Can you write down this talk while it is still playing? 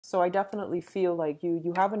So I definitely feel like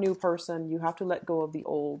you have a new person, you have to let go of the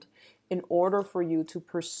old in order for you to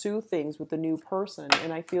pursue things with the new person.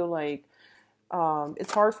 And I feel like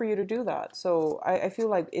it's hard for you to do that. So I feel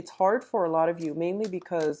like it's hard for a lot of you, mainly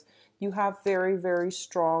because you have very, very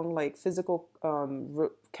strong like physical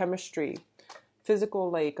chemistry, physical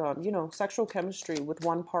like sexual chemistry with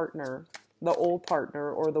one partner, the old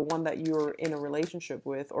partner, or the one that you're in a relationship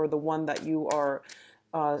with, or the one that you are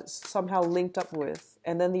somehow linked up with.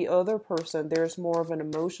 And then the other person, there's more of an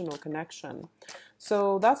emotional connection.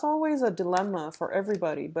 So that's always a dilemma for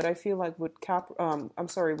everybody. But I feel like with with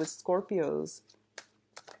Scorpios,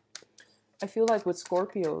 I feel like with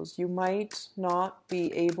Scorpios, you might not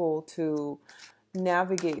be able to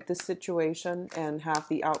navigate the situation and have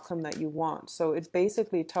the outcome that you want. So it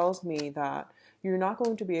basically tells me that you're not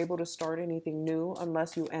going to be able to start anything new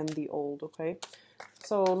unless you end the old, okay?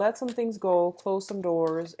 So let some things go, close some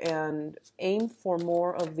doors, and aim for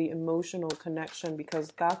more of the emotional connection,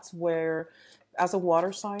 because that's where, as a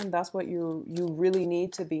water sign, that's what you really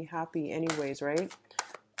need to be happy anyways, right?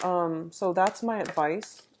 So that's my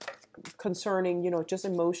advice concerning, just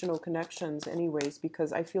emotional connections anyways,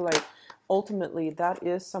 because I feel like ultimately that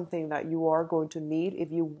is something that you are going to need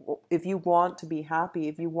if you want to be happy,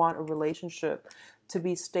 if you want a relationship to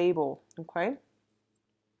be stable, okay?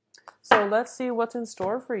 So let's see what's in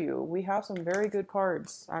store for you. We have some very good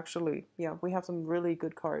cards, actually. Yeah, we have some really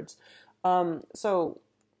good cards. So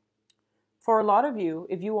for a lot of you,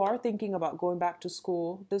 if you are thinking about going back to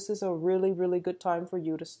school, this is a really, really good time for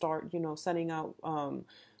you to start, sending out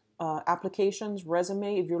applications,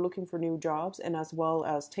 resume, if you're looking for new jobs, and as well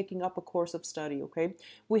as taking up a course of study, okay?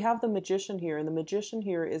 We have the Magician here, and the Magician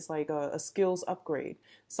here is like a skills upgrade.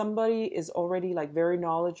 Somebody is already like very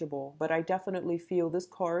knowledgeable, but I definitely feel this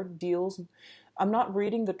card deals, I'm not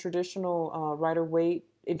reading the traditional Rider-Waite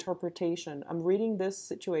interpretation. I'm reading this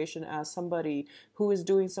situation as somebody who is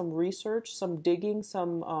doing some research, some digging,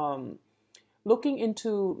 some looking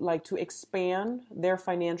into like to expand their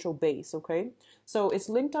financial base, okay? So it's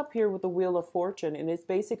linked up here with the Wheel of Fortune, and it's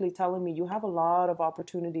basically telling me you have a lot of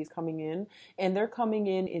opportunities coming in, and they're coming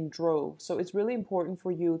in droves. So it's really important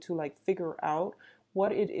for you to like figure out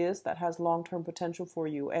what it is that has long-term potential for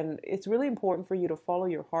you, and it's really important for you to follow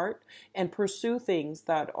your heart and pursue things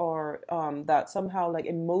that are that somehow like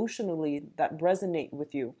emotionally that resonate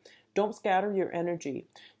with you. Don't scatter your energy.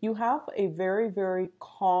 You have a very, very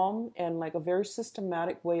calm and like a very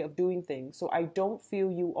systematic way of doing things. So I don't feel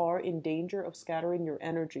you are in danger of scattering your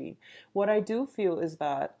energy. What I do feel is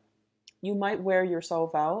that you might wear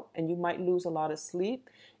yourself out and you might lose a lot of sleep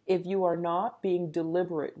if you are not being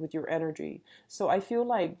deliberate with your energy. So I feel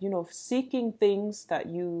like, seeking things that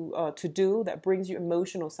you to do that brings you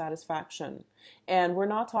emotional satisfaction. And we're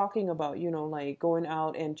not talking about, like going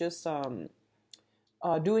out and just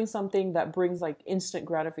doing something that brings like instant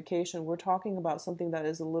gratification. We're talking about something that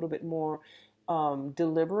is a little bit more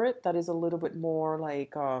deliberate, that is a little bit more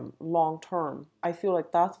like long term. I feel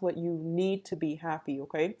like that's what you need to be happy,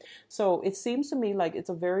 okay? So it seems to me like it's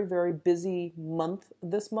a very, very busy month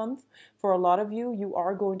this month. For a lot of you, you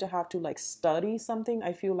are going to have to like study something.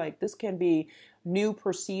 I feel like this can be new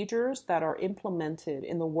procedures that are implemented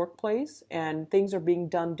in the workplace, and things are being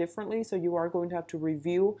done differently. So you are going to have to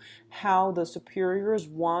review how the superiors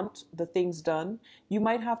want the things done. You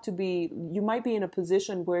might be in a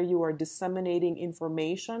position where you are disseminating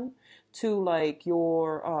information to like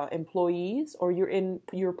your employees, or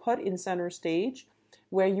you're put in center stage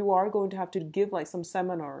where you are going to have to give like some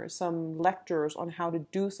seminars, some lectures on how to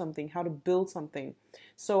do something, how to build something.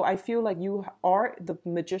 So I feel like you are the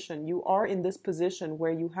Magician. You are in this position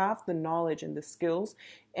where you have the knowledge and the skills,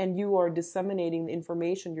 and you are disseminating the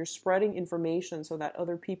information. You're spreading information so that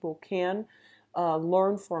other people can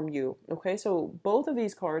learn from you. Okay, so both of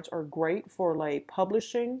these cards are great for like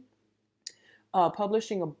publishing a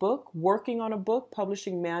book, working on a book,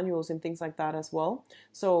 publishing manuals and things like that as well.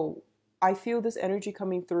 So I feel this energy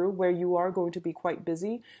coming through where you are going to be quite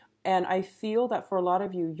busy. And I feel that for a lot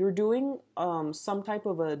of you, you're doing some type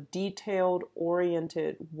of a detailed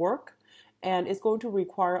oriented work, and it's going to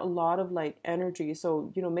require a lot of like energy.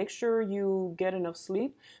 So, make sure you get enough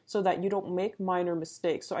sleep so that you don't make minor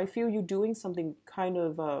mistakes. So I feel you doing something kind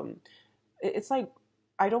of, it's like,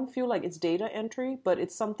 I don't feel like it's data entry, but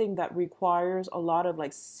it's something that requires a lot of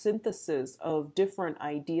like synthesis of different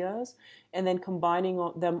ideas and then combining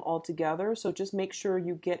them all together. So just make sure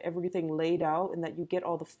you get everything laid out and that you get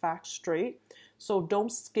all the facts straight. So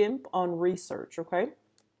don't skimp on research, okay?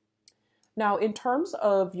 Now, in terms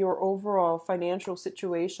of your overall financial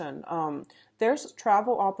situation, there's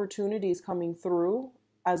travel opportunities coming through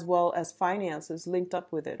as well as finances linked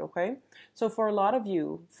up with it, okay? So for a lot of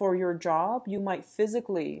you, for your job, you might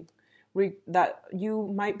physically that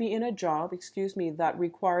you might be in a job, excuse me, that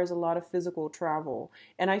requires a lot of physical travel,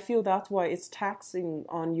 and I feel that's why it's taxing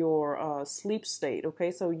on your sleep state.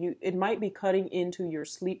 Okay, so it might be cutting into your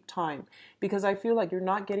sleep time because I feel like you're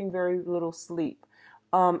not getting very little sleep.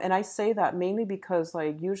 And I say that mainly because,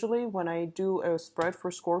 like, usually when I do a spread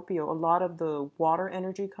for Scorpio, a lot of the water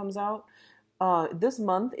energy comes out. This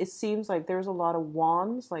month, it seems like there's a lot of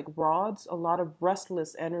wands, like rods, a lot of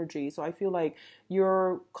restless energy. So I feel like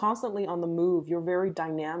you're constantly on the move. You're very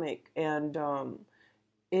dynamic, and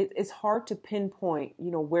it's hard to pinpoint,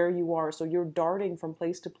 where you are. So you're darting from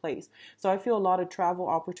place to place. So I feel a lot of travel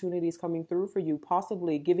opportunities coming through for you,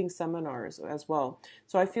 possibly giving seminars as well.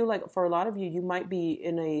 So I feel like for a lot of you, you might be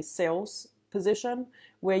in a sales position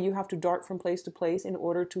where you have to dart from place to place in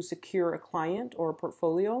order to secure a client or a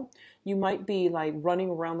portfolio. You might be like running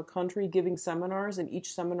around the country giving seminars, and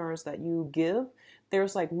each seminars that you give,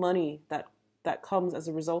 there's like money that comes as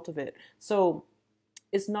a result of it. So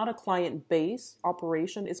it's not a client based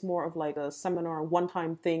operation. It's more of like a seminar, one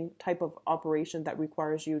time thing type of operation that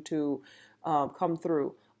requires you to come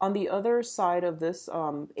through. On the other side of this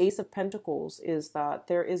Ace of Pentacles is that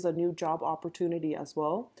there is a new job opportunity as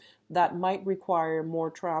well that might require more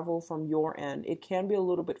travel from your end. It can be a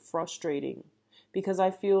little bit frustrating because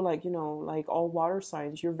I feel like, like all water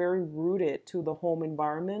signs, you're very rooted to the home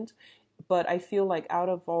environment. But I feel like out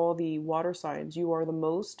of all the water signs, you are the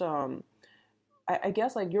most I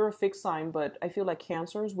guess like you're a fixed sign, but I feel like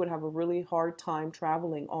Cancers would have a really hard time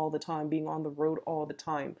traveling all the time, being on the road all the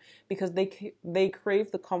time, because they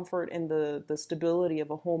crave the comfort and the stability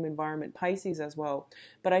of a home environment. Pisces as well,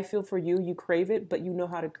 but I feel for you, you crave it, but you know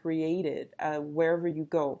how to create it wherever you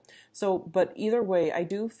go. So, but either way, I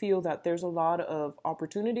do feel that there's a lot of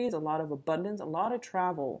opportunities, a lot of abundance, a lot of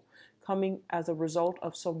travel coming as a result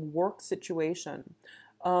of some work situation.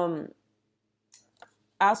 Um,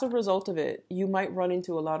 as a result of it, you might run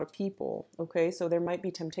into a lot of people, okay? So there might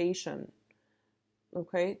be temptation,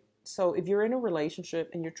 okay? So if you're in a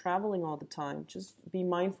relationship and you're traveling all the time, just be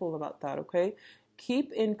mindful about that, okay?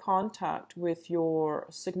 Keep in contact with your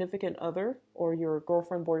significant other or your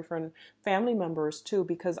girlfriend, boyfriend, family members too,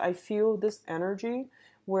 because I feel this energy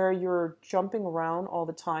where you're jumping around all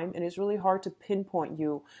the time and it's really hard to pinpoint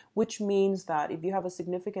you, which means that if you have a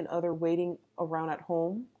significant other waiting around at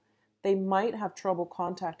home, they might have trouble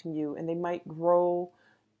contacting you and they might grow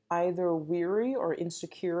either weary or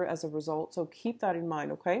insecure as a result. So keep that in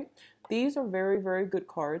mind, okay? These are very, very good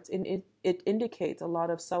cards, and it indicates a lot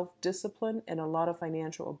of self-discipline and a lot of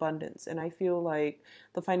financial abundance. And I feel like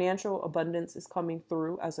the financial abundance is coming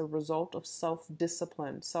through as a result of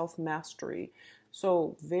self-discipline, self-mastery.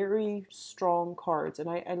 So very strong cards. And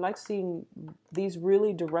I like seeing these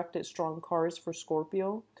really directed, strong cards for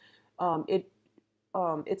Scorpio.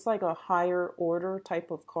 It's like a higher order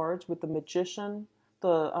type of cards with the Magician,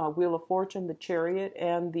 the Wheel of Fortune, the Chariot,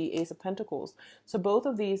 and the Ace of Pentacles. So both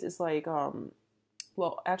of these is like,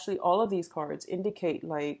 well, actually all of these cards indicate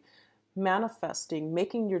like manifesting,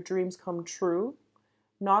 making your dreams come true.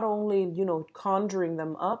 Not only, conjuring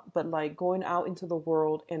them up, but like going out into the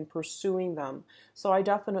world and pursuing them. So I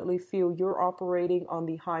definitely feel you're operating on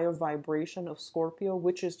the higher vibration of Scorpio,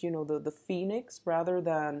 which is, the phoenix rather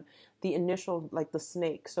than the initial, like the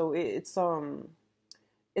snake. So it's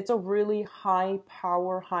a really high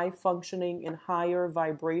power, high functioning, and higher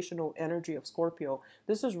vibrational energy of Scorpio.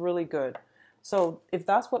 This is really good. So if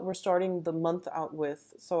that's what we're starting the month out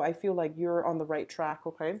with, so I feel like you're on the right track,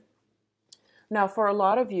 okay? Now, for a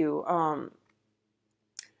lot of you,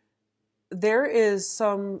 there is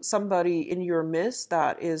somebody in your midst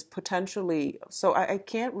that is potentially, so I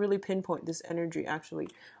can't really pinpoint this energy actually.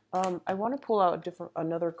 I want to pull out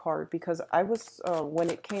another card because I was, when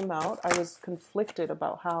it came out, I was conflicted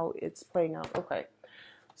about how it's playing out. Okay.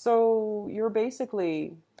 So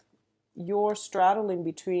you're straddling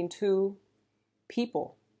between two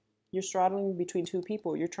people. You're straddling between two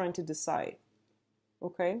people. You're trying to decide.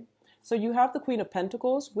 Okay. So you have the Queen of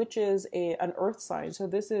Pentacles, which is an earth sign. So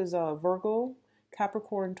this is Virgo,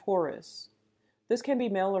 Capricorn, Taurus. This can be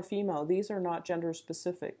male or female. These are not gender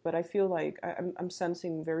specific, but I feel like I'm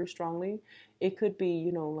sensing very strongly it could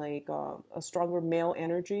be, like a stronger male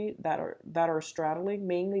energy that are straddling,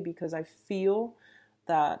 mainly because I feel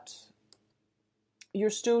that you're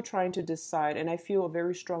still trying to decide, and I feel a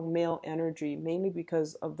very strong male energy, mainly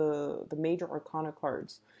because of the major arcana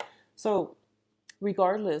cards. So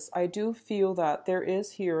regardless, I do feel that there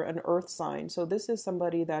is here an earth sign. So this is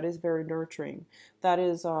somebody that is very nurturing, that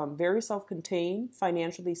is very self-contained,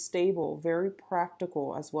 financially stable, very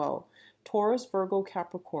practical as well. Taurus, Virgo,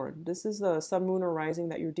 Capricorn. This is the sun, moon, or rising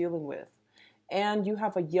that you're dealing with. And you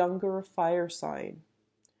have a younger fire sign.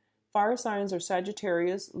 Fire signs are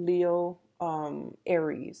Sagittarius, Leo,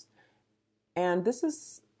 Aries. And this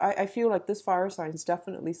is, I feel like this fire sign is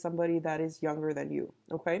definitely somebody that is younger than you,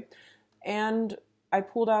 okay? And I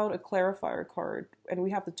pulled out a clarifier card, and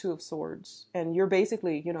we have the Two of Swords. And you're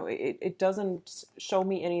basically, you know, it doesn't show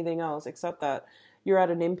me anything else except that you're at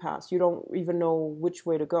an impasse. You don't even know which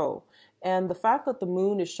way to go. And the fact that the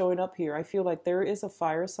moon is showing up here, I feel like there is a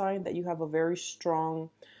fire sign that you have a very strong,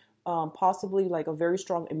 possibly like a very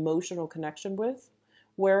strong emotional connection with.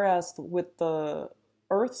 Whereas with the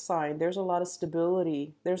earth sign, there's a lot of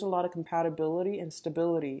stability, there's a lot of compatibility and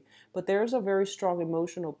stability, but there's a very strong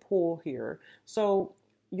emotional pull here. So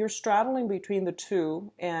you're straddling between the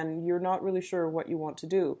two and you're not really sure what you want to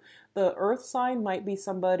do. The earth sign might be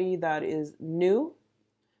somebody that is new.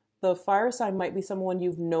 The fire sign might be someone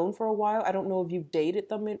you've known for a while. I don't know if you've dated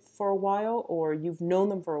them for a while or you've known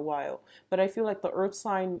them for a while, but I feel like the earth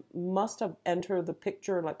sign must have entered the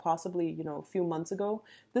picture like possibly, you know, a few months ago.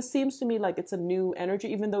 This seems to me like it's a new energy,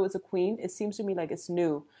 even though it's a queen, it seems to me like it's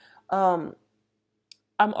new. I'm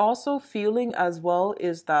also feeling as well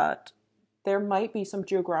is that there might be some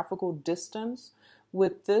geographical distance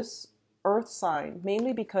with this earth sign,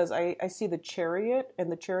 mainly because I see the chariot,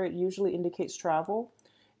 and the chariot usually indicates travel.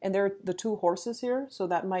 And there are the two horses here, so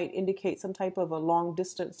that might indicate some type of a long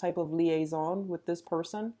distance type of liaison with this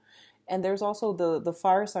person. And there's also the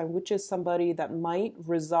fire sign, which is somebody that might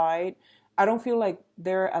reside. I don't feel like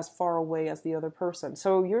they're as far away as the other person.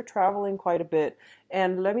 So you're traveling quite a bit.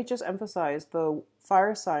 And let me just emphasize, the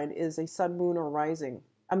fire sign is a sun, moon, or rising.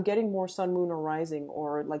 I'm getting more sun, moon, or rising,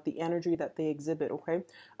 or like the energy that they exhibit, okay?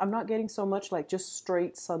 I'm not getting so much like just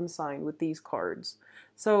straight sun sign with these cards.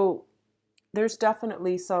 So there's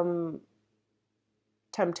definitely some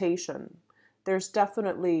temptation. There's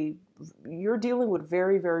definitely, you're dealing with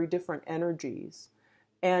very, very different energies.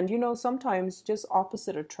 And, you know, sometimes just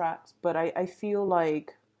opposite attracts. But I feel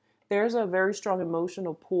like there's a very strong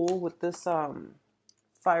emotional pull with this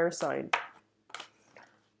fire sign.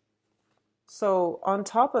 So on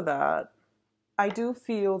top of that, I do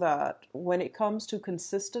feel that when it comes to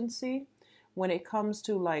consistency, when it comes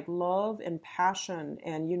to like love and passion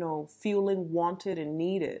and, you know, feeling wanted and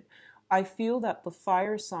needed, I feel that the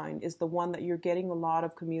fire sign is the one that you're getting a lot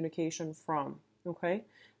of communication from. Okay.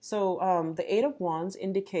 So the Eight of Wands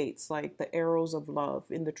indicates like the arrows of love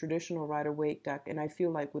in the traditional Rider-Waite deck. And I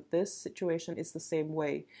feel like with this situation, it's the same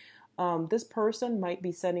way. This person might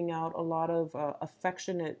be sending out a lot of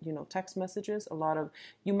affectionate, you know, text messages,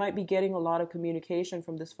 you might be getting a lot of communication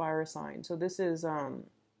from this fire sign. So this is,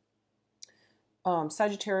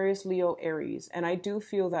 Sagittarius, Leo, Aries. And I do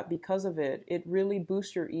feel that because of it, it really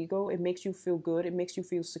boosts your ego. It makes you feel good. It makes you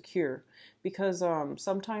feel secure. Because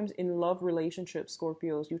sometimes in love relationships,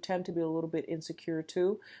 Scorpios, you tend to be a little bit insecure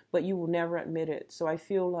too, but you will never admit it. So I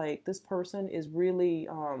feel like this person is really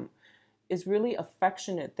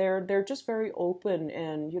affectionate. They're just very open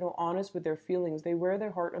and, you know, honest with their feelings. They wear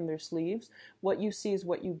their heart on their sleeves. What you see is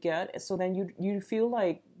what you get. So then you feel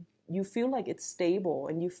like it's stable,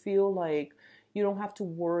 and you feel like you don't have to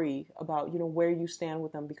worry about, you know, where you stand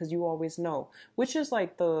with them because you always know, which is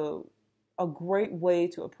like a great way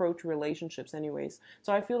to approach relationships anyways.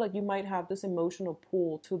 So I feel like you might have this emotional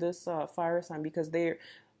pull to this fire sign because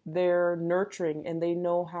they're nurturing and they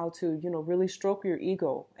know how to, you know, really stroke your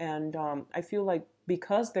ego. And I feel like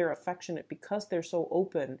because they're affectionate, because they're so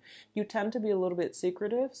open, you tend to be a little bit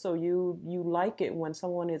secretive. So you like it when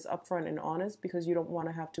someone is upfront and honest because you don't want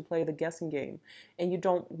to have to play the guessing game, and you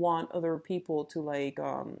don't want other people to like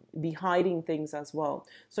be hiding things as well.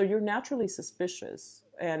 So you're naturally suspicious,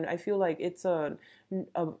 and I feel like it's a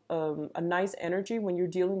nice energy when you're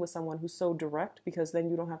dealing with someone who's so direct, because then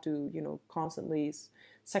you don't have to, you know, constantly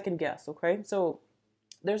second guess. Okay, so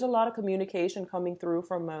there's a lot of communication coming through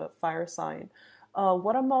from a fire sign.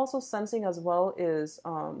 What I'm also sensing as well is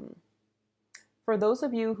for those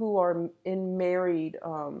of you who are in married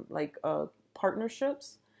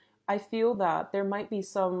partnerships, I feel that there might be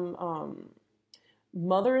some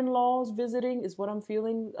mother-in-laws visiting is what I'm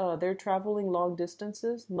feeling. They're traveling long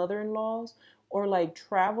distances, mother-in-laws, or like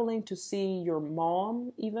traveling to see your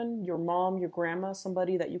mom, even your mom, your grandma,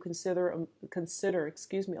 somebody that you consider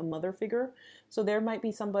a mother figure. So there might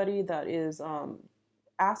be somebody that is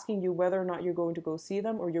asking you whether or not you're going to go see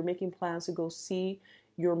them, or you're making plans to go see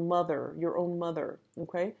your mother, your own mother.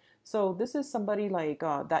 Okay. So this is somebody like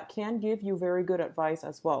that can give you very good advice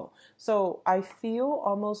as well. So I feel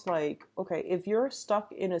almost like, okay, if you're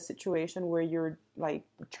stuck in a situation where you're like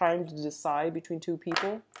trying to decide between two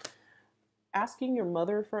people, asking your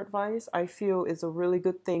mother for advice, I feel, is a really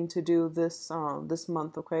good thing to do this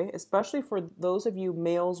month, okay? Especially for those of you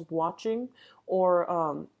males watching,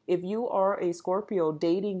 or if you are a Scorpio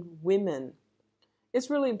dating women, it's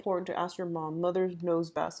really important to ask your mom. Mother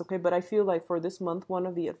knows best, okay? But I feel like for this month, one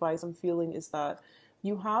of the advice I'm feeling is that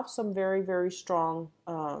you have some very, very strong,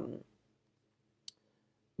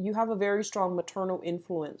 you have a very strong maternal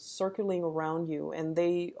influence circling around you, and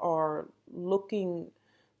they are looking,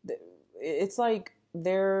 it's like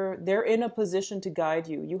they're in a position to guide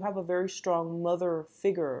you. You have a very strong mother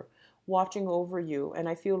figure watching over you, and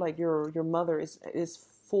I feel like your mother is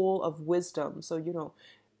full of wisdom. So,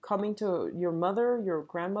 coming to your mother, your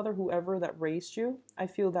grandmother, whoever that raised you, I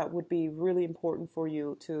feel that would be really important for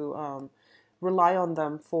you to rely on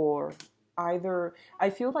them for either. I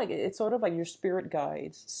feel like it's sort of like your spirit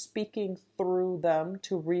guides speaking through them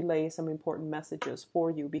to relay some important messages for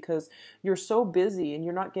you, because you're so busy and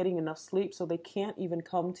you're not getting enough sleep, so they can't even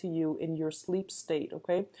come to you in your sleep state,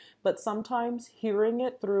 okay? But sometimes hearing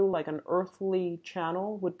it through like an earthly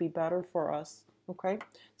channel would be better for us. Okay,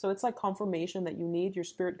 so it's like confirmation that you need. Your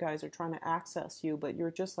spirit guides are trying to access you, but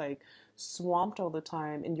you're just like swamped all the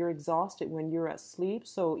time and you're exhausted when you're at sleep.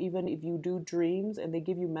 So even if you do dreams and they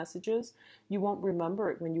give you messages, you won't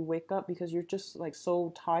remember it when you wake up because you're just like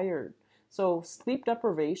so tired. So sleep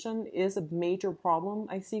deprivation is a major problem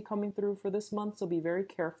I see coming through for this month. So be very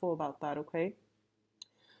careful about that, okay?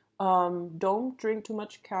 Don't drink too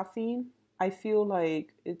much caffeine. I feel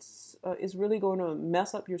like it's really going to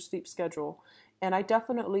mess up your sleep schedule. And I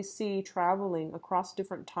definitely see traveling across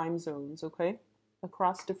different time zones, okay?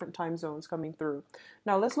 Across different time zones coming through.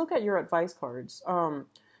 Now let's look at your advice cards.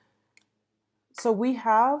 So we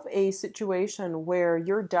have a situation where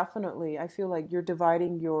you're definitely, I feel like you're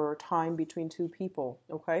dividing your time between two people,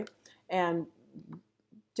 okay? And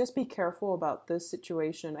just be careful about this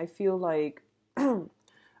situation. I feel like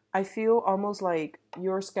I feel almost like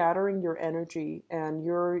you're scattering your energy, and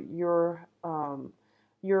you're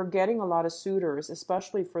getting a lot of suitors,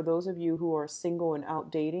 especially for those of you who are single and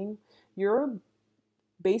out dating. You're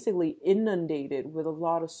basically inundated with a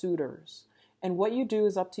lot of suitors. And what you do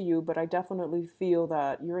is up to you, but I definitely feel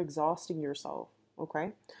that you're exhausting yourself,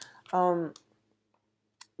 okay? Um,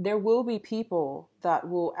 there will be people that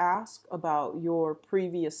will ask about your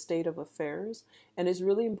previous state of affairs, and it's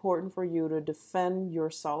really important for you to defend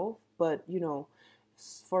yourself. But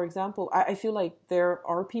for example, I feel like there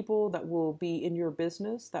are people that will be in your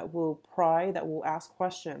business, that will pry, that will ask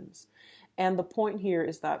questions. And the point here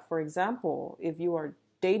is that, for example, if you are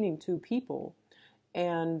dating two people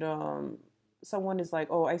and someone is like,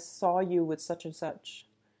 oh, I saw you with such and such,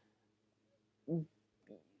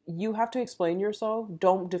 you have to explain yourself.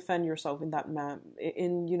 Don't defend yourself in that man.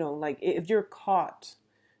 Like if you're caught,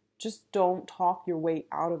 just don't talk your way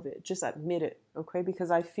out of it. Just admit it, okay? Because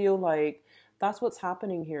I feel like that's what's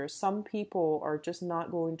happening here. Some people are just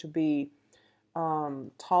not going to be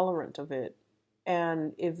tolerant of it.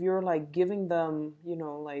 And if you're like giving them,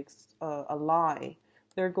 like a lie,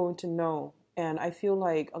 they're going to know. And I feel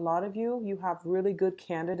like a lot of you have really good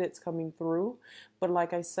candidates coming through. But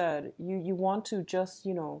like I said, you want to just,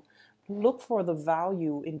 look for the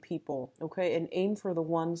value in people, okay? And aim for the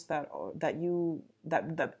ones that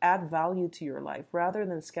add value to your life rather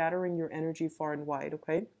than scattering your energy far and wide,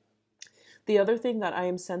 okay? The other thing that I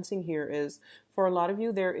am sensing here is, for a lot of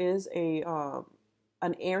you, there is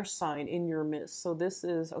an air sign in your midst. So this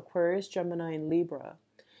is Aquarius, Gemini, and Libra.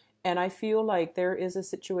 And I feel like there is a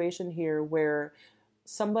situation here where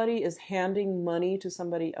somebody is handing money to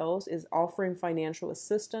somebody else, is offering financial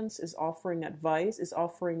assistance, is offering advice, is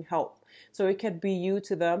offering help. So it could be you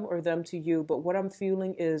to them or them to you. But what I'm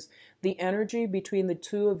feeling is the energy between the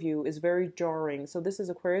two of you is very jarring. So this is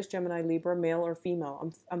Aquarius, Gemini, Libra, male or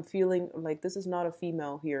female. I'm feeling like this is not a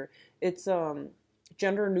female here. It's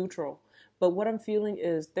gender neutral. But what I'm feeling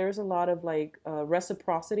is there's a lot of like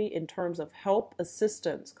reciprocity in terms of help,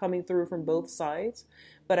 assistance coming through from both sides.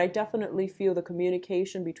 But I definitely feel the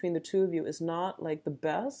communication between the two of you is not like the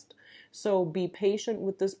best. So be patient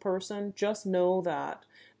with this person. Just know that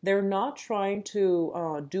they're not trying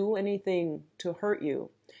to do anything to hurt you.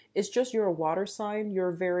 It's just you're a water sign.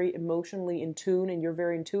 You're very emotionally in tune and you're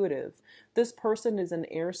very intuitive. This person is an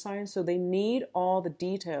air sign, so they need all the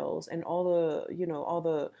details and all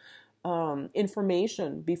the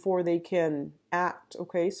information before they can act.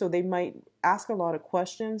 Okay, so they might ask a lot of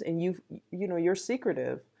questions, and you're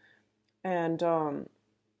secretive, and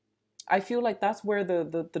I feel like that's where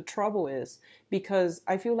the trouble is, because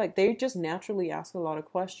I feel like they just naturally ask a lot of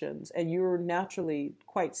questions, and you're naturally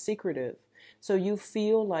quite secretive, so you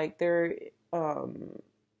feel like they're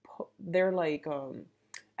like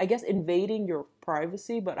I guess, invading your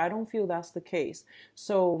privacy, but I don't feel that's the case.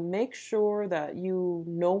 So make sure that you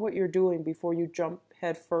know what you're doing before you jump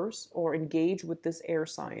head first or engage with this air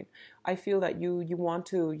sign. I feel that you want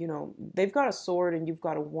to, they've got a sword and you've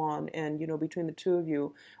got a wand, and between the two of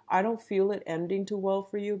you, I don't feel it ending too well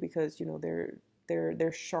for you because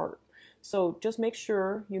they're sharp. So just make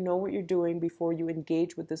sure you know what you're doing before you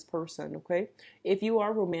engage with this person, okay? If you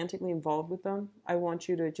are romantically involved with them, I want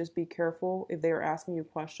you to just be careful if they are asking you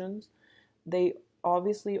questions. They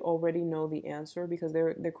obviously already know the answer because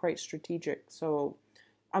they're quite strategic. So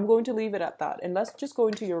I'm going to leave it at that. And let's just go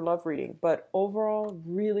into your love reading. But overall,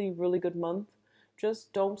 really, really good month.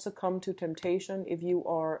 Just don't succumb to temptation if you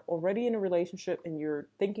are already in a relationship and you're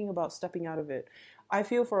thinking about stepping out of it. I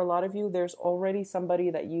feel for a lot of you, there's already somebody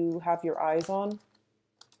that you have your eyes on,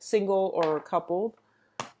 single or coupled.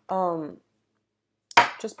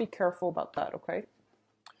 Just be careful about that, okay?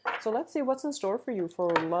 So let's see what's in store for you for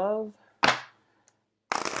love,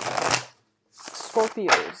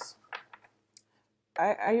 Scorpios.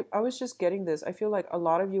 I was just getting this. I feel like a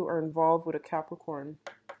lot of you are involved with a Capricorn.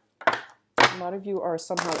 A lot of you are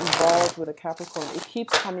somehow involved with a Capricorn. It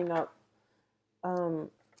keeps coming up.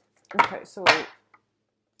 Okay, so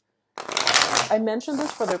I mentioned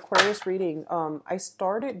this for the Aquarius reading. I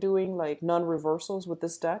started doing like non-reversals with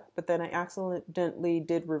this deck, but then I accidentally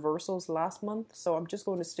did reversals last month. So I'm just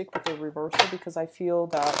going to stick with the reversal because I feel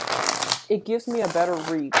that it gives me a better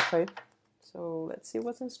read, okay? So let's see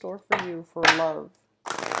what's in store for you for love.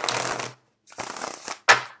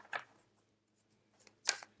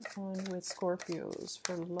 On with Scorpios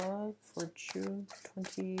for love for June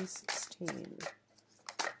 2016.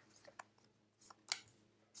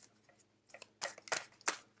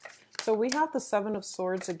 So we have the Seven of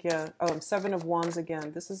Swords again, Seven of Wands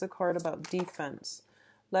again. This is a card about defense.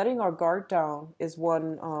 Letting our guard down is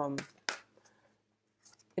one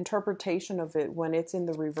interpretation of it when it's in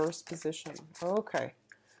the reverse position. Okay,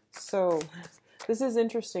 so this is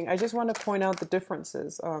interesting. I just want to point out the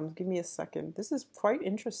differences. Give me a second. This is quite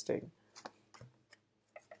interesting.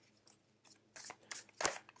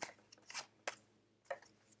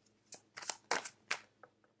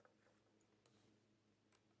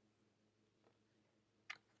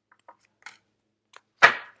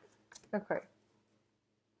 Okay.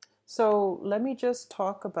 So let me just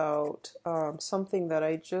talk about something that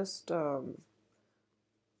I just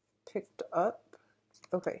picked up.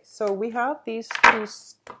 Okay, so we have these two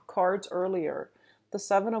cards earlier, the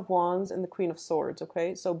Seven of Wands and the Queen of Swords,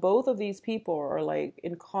 okay? So both of these people are like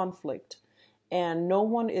in conflict and no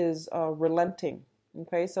one is relenting,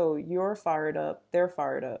 okay? So you're fired up, they're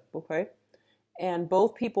fired up, okay? And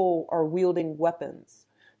both people are wielding weapons.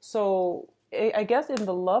 So I guess in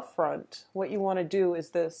the love front, what you want to do is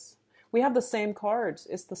this. We have the same cards.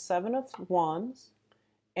 It's the Seven of Wands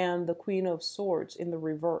and the Queen of Swords in the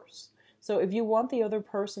reverse. So if you want the other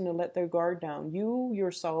person to let their guard down, you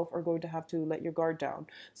yourself are going to have to let your guard down.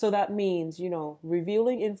 So that means,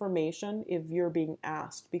 revealing information if you're being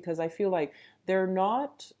asked, because I feel like they're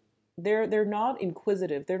not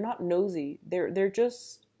inquisitive, they're not nosy. They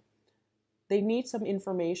need some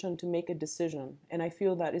information to make a decision. And I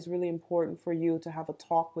feel that is really important for you to have a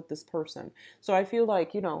talk with this person. So I feel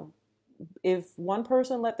like, if one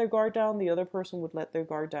person let their guard down, the other person would let their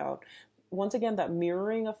guard down. Once again, that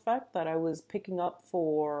mirroring effect that I was picking up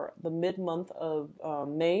for the mid-month of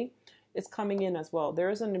May is coming in as well. There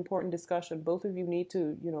is an important discussion. Both of you need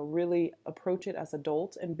to, really approach it as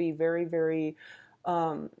adults and be very, very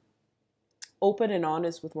open and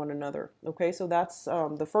honest with one another. Okay, so that's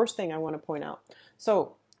the first thing I want to point out.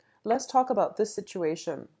 So let's talk about this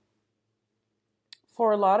situation.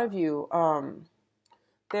 For a lot of you,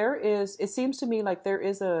 it seems to me like there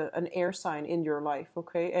is an air sign in your life,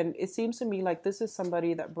 okay? And it seems to me like this is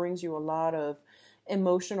somebody that brings you a lot of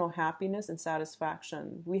emotional happiness and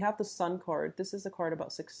satisfaction. We have the Sun card. This is a card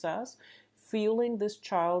about success. Feeling this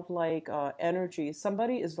childlike energy.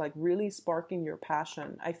 Somebody is like really sparking your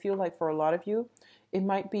passion. I feel like for a lot of you, it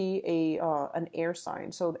might be an air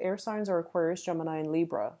sign. So the air signs are Aquarius, Gemini, and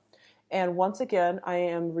Libra. And once again, I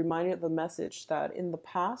am reminded of the message that in the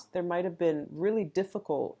past, there might have been really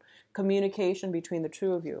difficult communication between the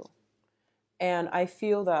two of you. And I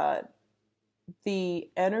feel that the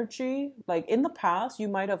energy, like in the past, you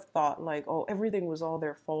might have thought like, oh, everything was all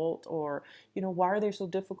their fault, or, why are they so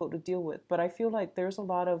difficult to deal with? But I feel like there's a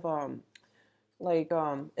lot of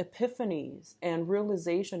epiphanies and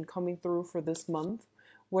realization coming through for this month,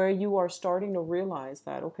 where you are starting to realize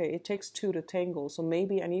that, okay, it takes two to tangle. So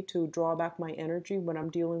maybe I need to draw back my energy when I'm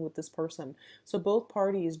dealing with this person. So both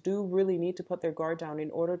parties do really need to put their guard down in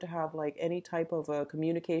order to have like any type of a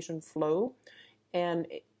communication flow. And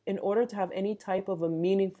in order to have any type of a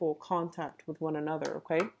meaningful contact with one another,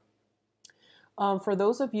 okay? For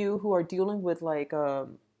those of you who are dealing with like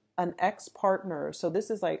an ex-partner, so this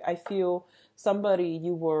is like, I feel somebody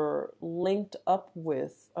you were linked up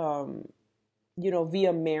with,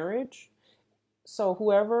 via marriage. So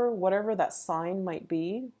whoever, whatever that sign might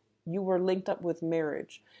be, you were linked up with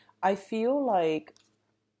marriage. I feel like,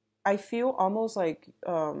 I feel almost like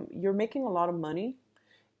you're making a lot of money,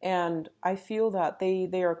 and I feel that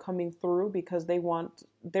they are coming through because they want,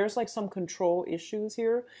 there's like some control issues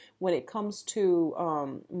here when it comes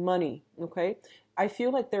to money, okay? I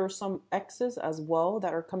feel like there are some exes as well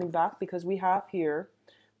that are coming back, because we have here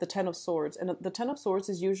the Ten of Swords, and the Ten of Swords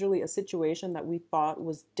is usually a situation that we thought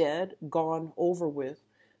was dead, gone, over with.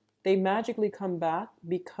 They magically come back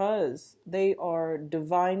because they are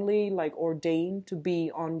divinely like ordained to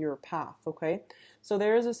be on your path, okay? So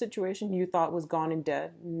there is a situation you thought was gone and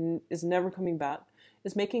dead, is never coming back,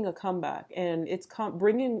 is making a comeback, and it's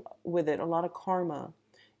bringing with it a lot of karma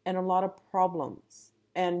and a lot of problems,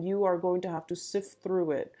 and you are going to have to sift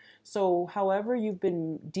through it. So however you've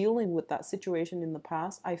been dealing with that situation in the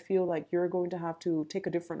past, I feel like you're going to have to take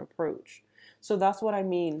a different approach. So that's what I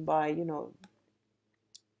mean by, you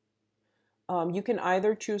can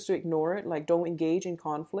either choose to ignore it, like don't engage in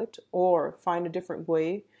conflict, or find a different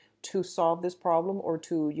way to solve this problem, or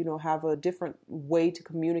to, have a different way to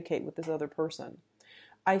communicate with this other person.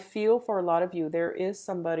 I feel for a lot of you, there is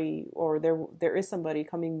somebody, or there is somebody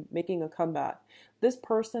coming, making a comeback. This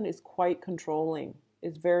person is quite controlling,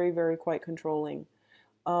 is very, very quite controlling.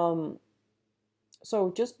 Um,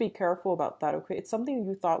 so just be careful about that, okay? It's something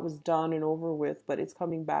you thought was done and over with, but it's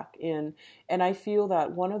coming back in. And I feel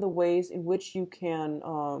that one of the ways in which you can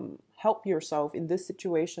help yourself in this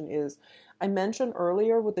situation is, I mentioned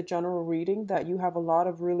earlier with the general reading that you have a lot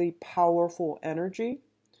of really powerful energy,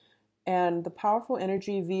 and the powerful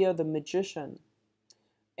energy via the Magician.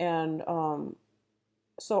 And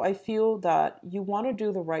so I feel that you want to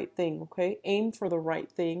do the right thing, okay? Aim for the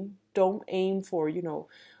right thing. Don't aim for,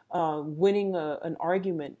 winning an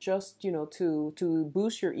argument just, to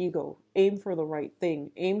boost your ego. Aim for the right thing.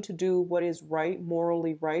 Aim to do what is right,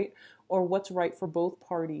 morally right, or what's right for both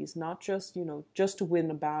parties, not just, just to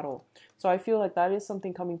win a battle. So I feel like that is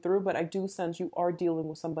something coming through, but I do sense you are dealing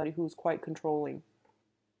with somebody who's quite controlling.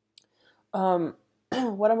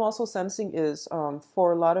 What I'm also sensing is,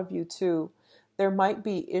 for a lot of you too, there might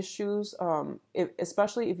be issues,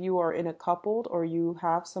 especially if you are in a coupled, or you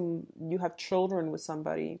have children with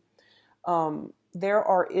somebody. There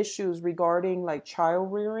are issues regarding like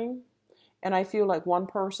child rearing, and I feel like one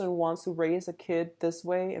person wants to raise a kid this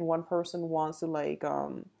way, and one person wants to like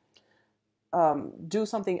do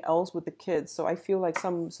something else with the kids. So I feel like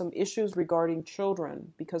some issues regarding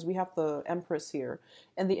children, because we have the Empress here,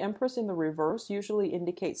 and the Empress in the reverse usually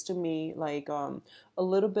indicates to me like a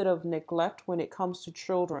little bit of neglect when it comes to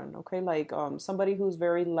children. Okay, like somebody who's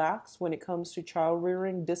very lax when it comes to child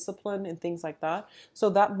rearing, discipline, and things like that. So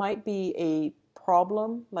that might be a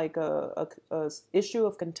problem, like a issue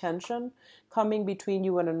of contention coming between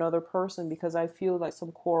you and another person, because I feel like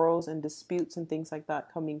some quarrels and disputes and things like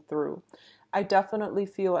that coming through. I definitely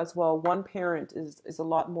feel as well one parent is a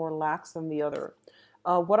lot more lax than the other.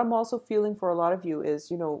 What I'm also feeling for a lot of you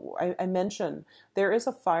is, I mentioned there is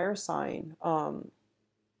a fire sign,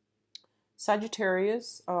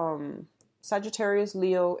 Sagittarius, Sagittarius,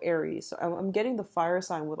 Leo, Aries. So I'm getting the fire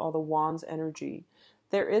sign with all the wands energy.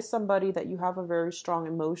 There is somebody that you have a very strong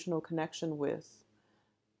emotional connection with,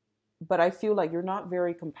 but I feel like you're not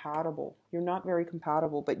very compatible. You're not very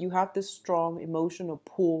compatible, but you have this strong emotional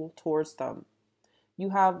pull towards them. You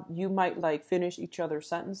might like finish each other's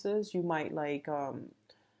sentences. You might like,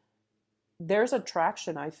 there's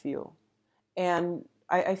attraction, I feel. And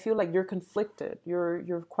I feel like you're conflicted.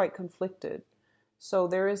 You're quite conflicted. So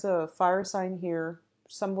there is a fire sign here,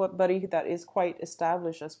 somebody that is quite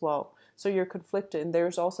established as well. So you're conflicted. And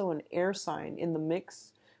there's also an air sign in the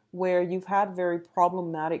mix, where you've had very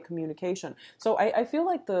problematic communication. So I feel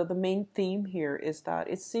like the main theme here is that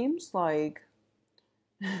it seems like,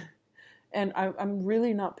 and I'm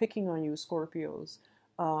really not picking on you, Scorpios.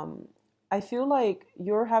 I feel like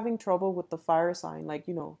you're having trouble with the fire sign, like,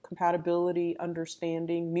 compatibility,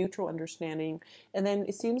 understanding, mutual understanding. And then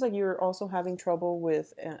it seems like you're also having trouble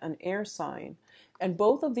with an air sign. And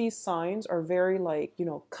both of these signs are very like,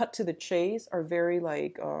 cut to the chase, are very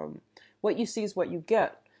like, what you see is what you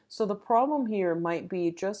get. So the problem here might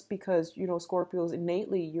be just because, Scorpios,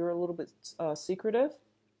 innately, you're a little bit secretive.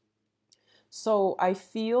 So I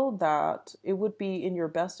feel that it would be in your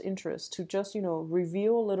best interest to just,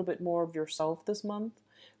 reveal a little bit more of yourself this month,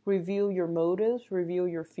 reveal your motives, reveal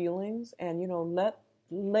your feelings, and, let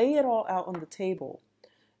lay it all out on the table.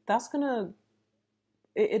 That's gonna,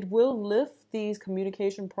 it will lift these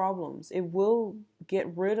communication problems. It will get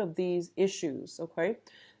rid of these issues, okay?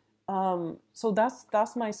 So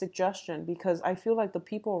that's my suggestion, because I feel like the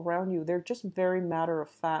people around you, they're just very matter of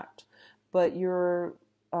fact, but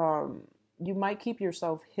um, you might keep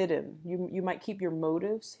yourself hidden. You might keep your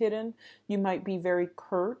motives hidden. You might be very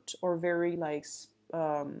curt or very like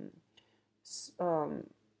um,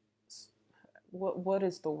 what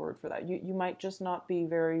is the word for that? You might just not be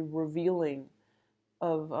very revealing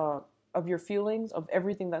of your feelings, of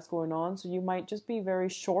everything that's going on. So you might just be very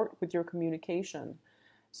short with your communication.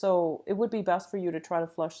 So it would be best for you to try to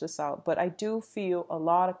flush this out. But I do feel a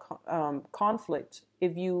lot of conflict.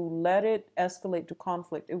 If you let it escalate to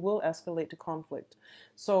conflict, it will escalate to conflict.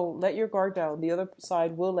 So let your guard down. The other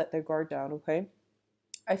side will let their guard down, okay?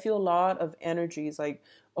 I feel a lot of energies, like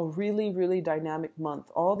a really, really dynamic month.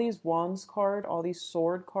 All these wands card, all these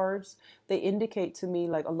sword cards, they indicate to me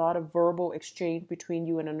like a lot of verbal exchange between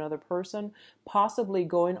you and another person, possibly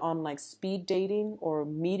going on like speed dating or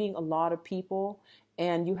meeting a lot of people,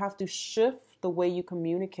 and you have to shift the way you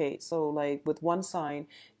communicate. So like with one sign,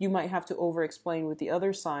 you might have to over explain. With the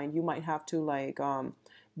other sign, you might have to like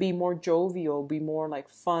be more jovial, be more like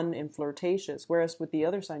fun and flirtatious. Whereas with the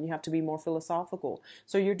other sign, you have to be more philosophical.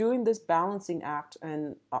 So you're doing this balancing act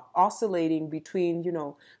and oscillating between,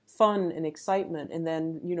 fun and excitement, and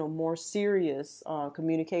then, more serious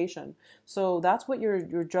communication. So that's what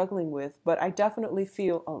you're juggling with. But I definitely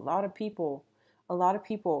feel a lot of people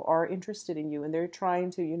are interested in you, and they're trying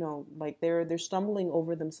to, like they're stumbling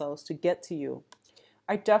over themselves to get to you.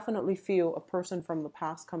 I definitely feel a person from the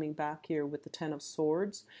past coming back here with the Ten of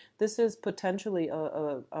Swords. This is potentially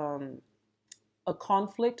a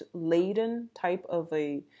conflict laden type of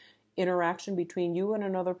a interaction between you and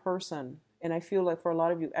another person. And I feel like for a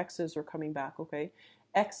lot of you, exes are coming back, okay?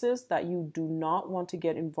 Exes that you do not want to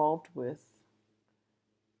get involved with,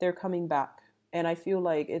 they're coming back. And I feel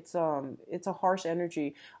like it's a harsh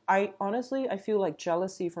energy. I feel like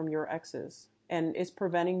jealousy from your exes, and it's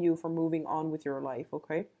preventing you from moving on with your life,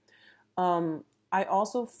 okay? I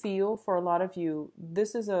also feel for a lot of you,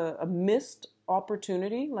 this is a missed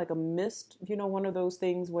opportunity, like a missed, one of those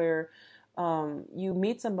things where you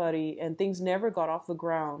meet somebody and things never got off the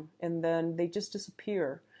ground, and then they just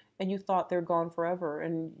disappear, and you thought they're gone forever,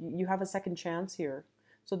 and you have a second chance here.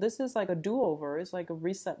 So this is like a do-over. It's like a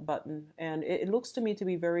reset button, and it looks to me to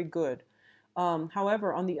be very good.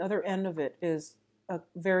 However, on the other end of it is a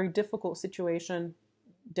very difficult situation,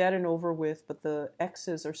 dead and over with, but the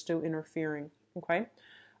exes are still interfering. Okay.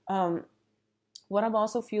 Um, what I'm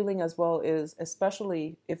also feeling as well is,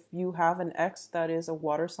 especially if you have an ex that is a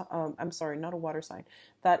water sign, I'm sorry, not a water sign,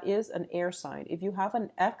 that is an air sign. If you have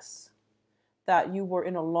an ex that you were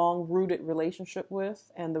in a long rooted relationship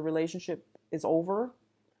with and the relationship is over,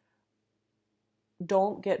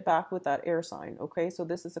 don't get back with that air sign, okay? So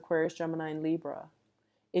this is Aquarius, Gemini, and Libra.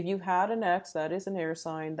 If you've had an ex that is an air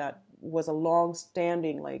sign that was a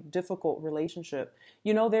long-standing, like difficult relationship,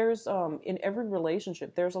 there's in every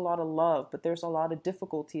relationship there's a lot of love, but there's a lot of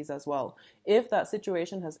difficulties as well. If that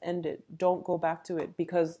situation has ended, don't go back to it,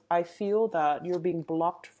 because I feel that you're being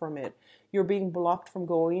blocked from it. You're being blocked from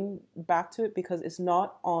going back to it because it's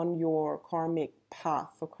not on your karmic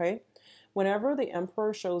path, okay? Whenever the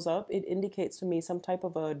Emperor shows up, it indicates to me some type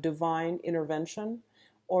of a divine intervention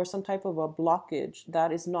or some type of a blockage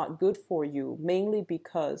that is not good for you, mainly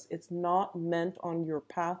because it's not meant on your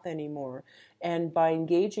path anymore. And by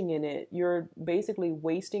engaging in it, you're basically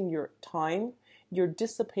wasting your time, you're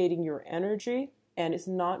dissipating your energy, and it's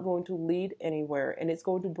not going to lead anywhere. And it's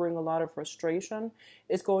going to bring a lot of frustration.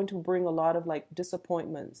 It's going to bring a lot of like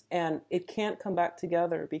disappointments, and it can't come back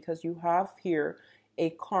together because you have here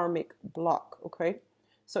a karmic block, okay?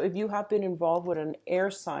 So if you have been involved with an air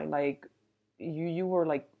sign, like you were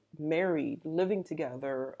like married, living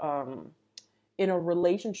together, in a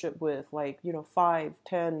relationship with like, 5,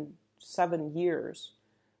 10, 7 years,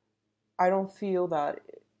 I don't feel that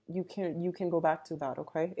you can go back to that,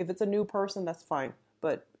 okay? If it's a new person, that's fine.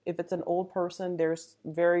 But if it's an old person, there's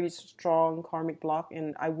very strong karmic block,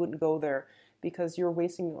 and I wouldn't go there because you're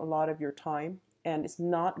wasting a lot of your time and it's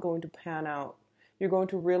not going to pan out. You're going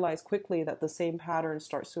to realize quickly that the same pattern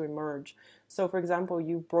starts to emerge. So for example,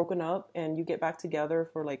 you've broken up and you get back together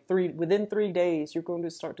for like within 3 days, you're going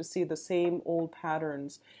to start to see the same old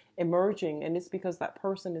patterns emerging. And it's because that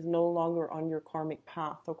person is no longer on your karmic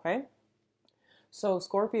path, okay? So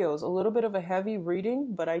Scorpios, a little bit of a heavy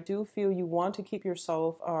reading, but I do feel you want to keep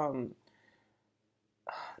yourself,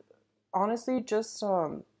 honestly, just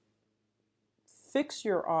fix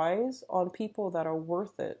your eyes on people that are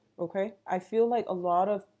worth it, okay? I feel like a lot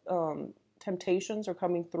of temptations are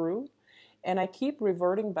coming through, and I keep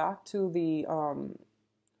reverting back to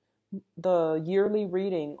the yearly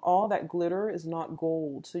reading. All that glitter is not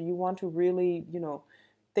gold. So you want to really,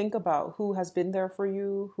 think about who has been there for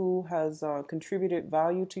you, who has contributed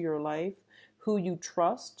value to your life, who you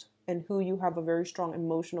trust, and who you have a very strong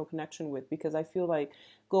emotional connection with. Because I feel like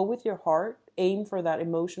go with your heart, aim for that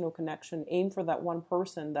emotional connection, aim for that one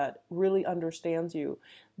person that really understands you.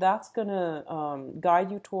 That's going to guide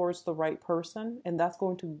you towards the right person, and that's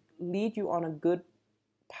going to lead you on a good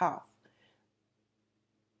path.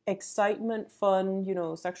 Excitement, fun,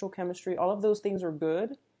 sexual chemistry, all of those things are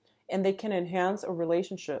good, and they can enhance a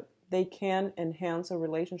relationship. They can enhance a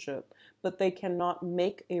relationship, but they cannot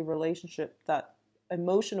make a relationship. That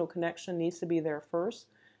emotional connection needs to be there first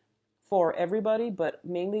for everybody, but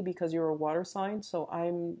mainly because you're a water sign. So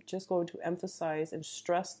I'm just going to emphasize and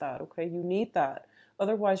stress that, okay? You need that.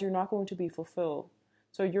 Otherwise, you're not going to be fulfilled.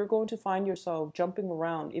 So you're going to find yourself jumping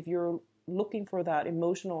around if you're looking for that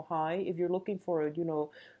emotional high, if you're looking for,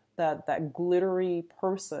 that glittery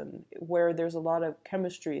person where there's a lot of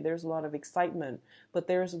chemistry, there's a lot of excitement, but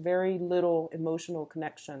there's very little emotional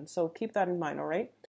connection. So keep that in mind, all right?